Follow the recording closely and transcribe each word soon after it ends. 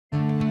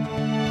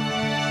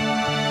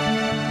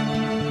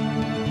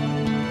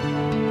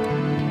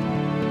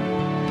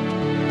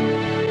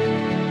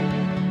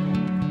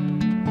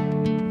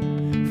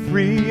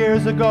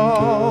years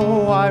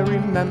ago, I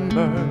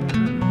remember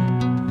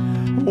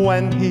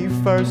when he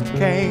first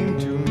came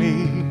to me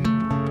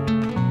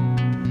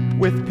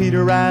with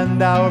Peter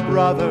and our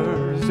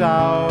brothers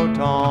out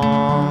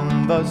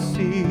on the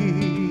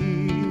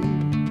sea.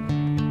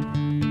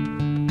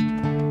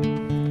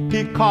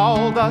 He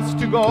called us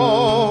to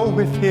go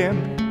with him,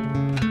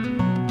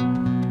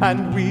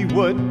 and we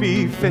would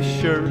be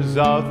fishers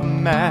of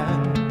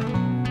men.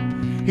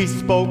 He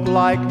spoke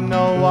like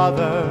no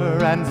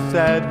other and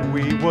said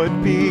we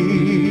would be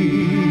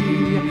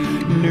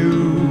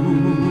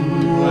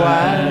new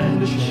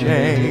and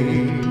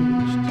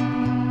changed,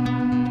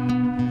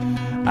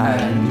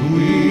 and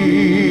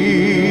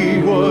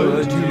we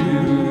would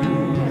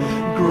do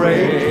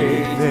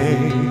great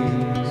things.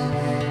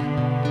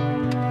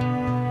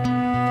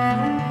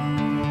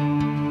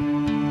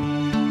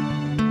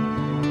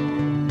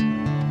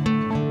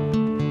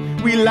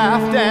 We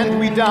laughed and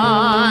we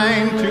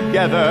dined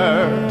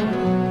together.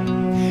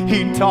 He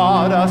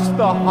taught us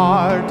the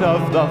heart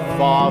of the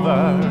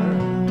Father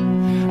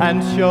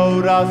and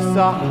showed us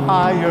a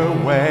higher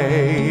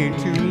way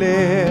to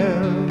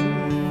live.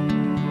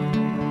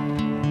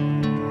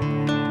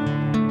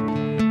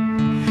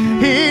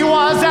 He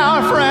was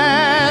our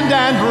friend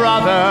and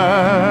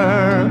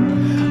brother,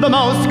 the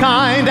most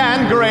kind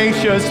and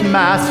gracious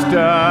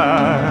master,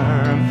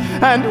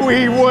 and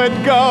we would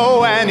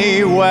go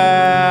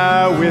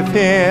anywhere with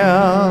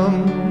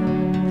him.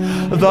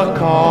 The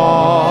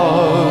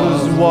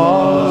cause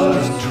was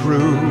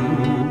true,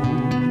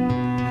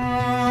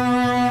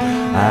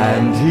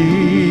 and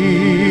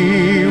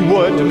he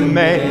would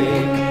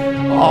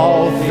make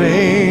all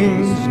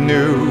things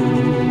new.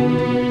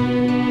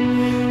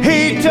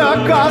 He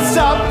took us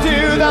up to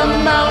the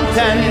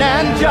mountain,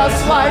 and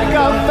just like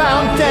a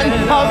fountain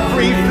of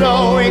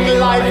free-flowing,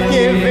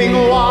 life-giving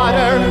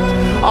water,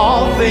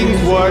 all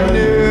things were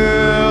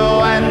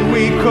new, and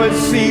we could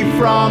see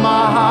from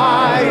a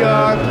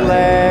higher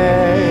place,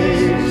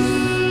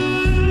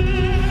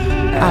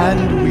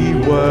 and we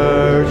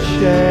were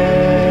changed.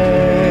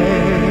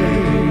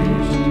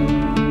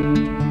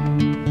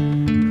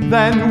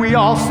 Then we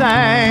all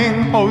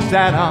sang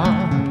Hosanna,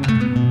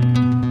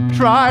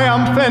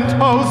 triumphant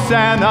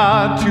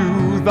Hosanna to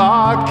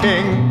the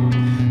King.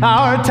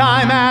 Our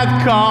time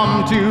had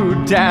come to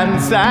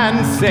dance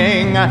and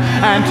sing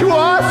and to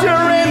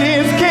usher in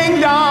his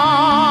kingdom.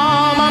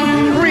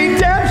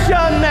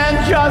 Redemption and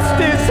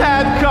justice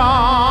had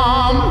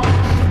come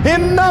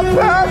in the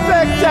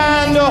perfect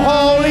and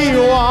holy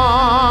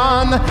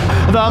one,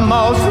 the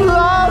most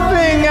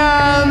loving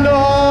and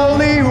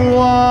holy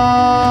one.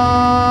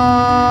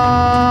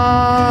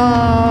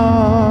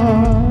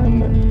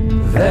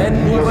 Then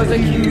he was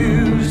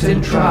accused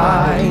and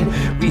tried.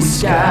 We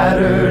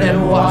scattered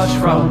and watched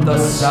from the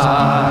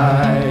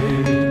side.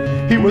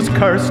 He was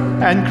cursed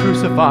and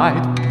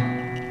crucified,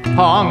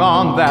 hung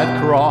on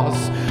that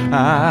cross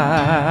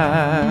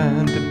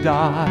and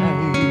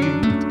died.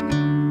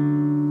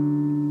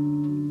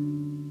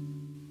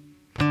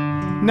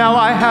 Now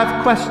I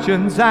have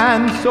questions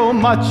and so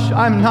much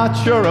I'm not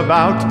sure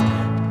about,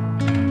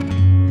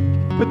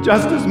 but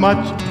just as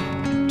much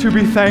to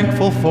be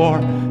thankful for.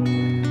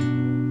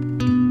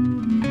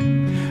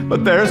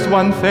 But there's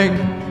one thing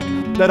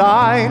that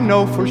I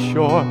know for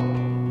sure.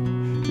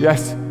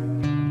 Yes,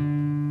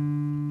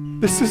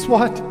 this is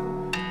what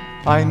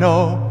I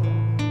know.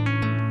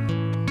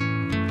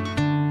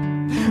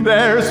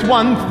 There's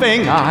one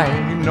thing I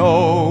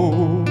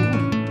know.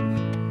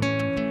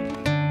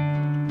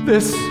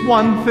 This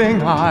one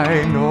thing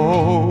I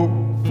know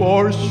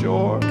for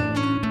sure.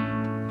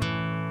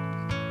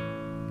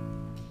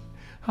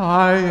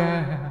 I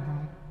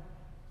am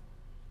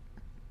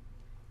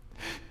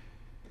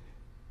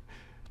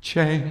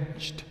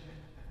changed.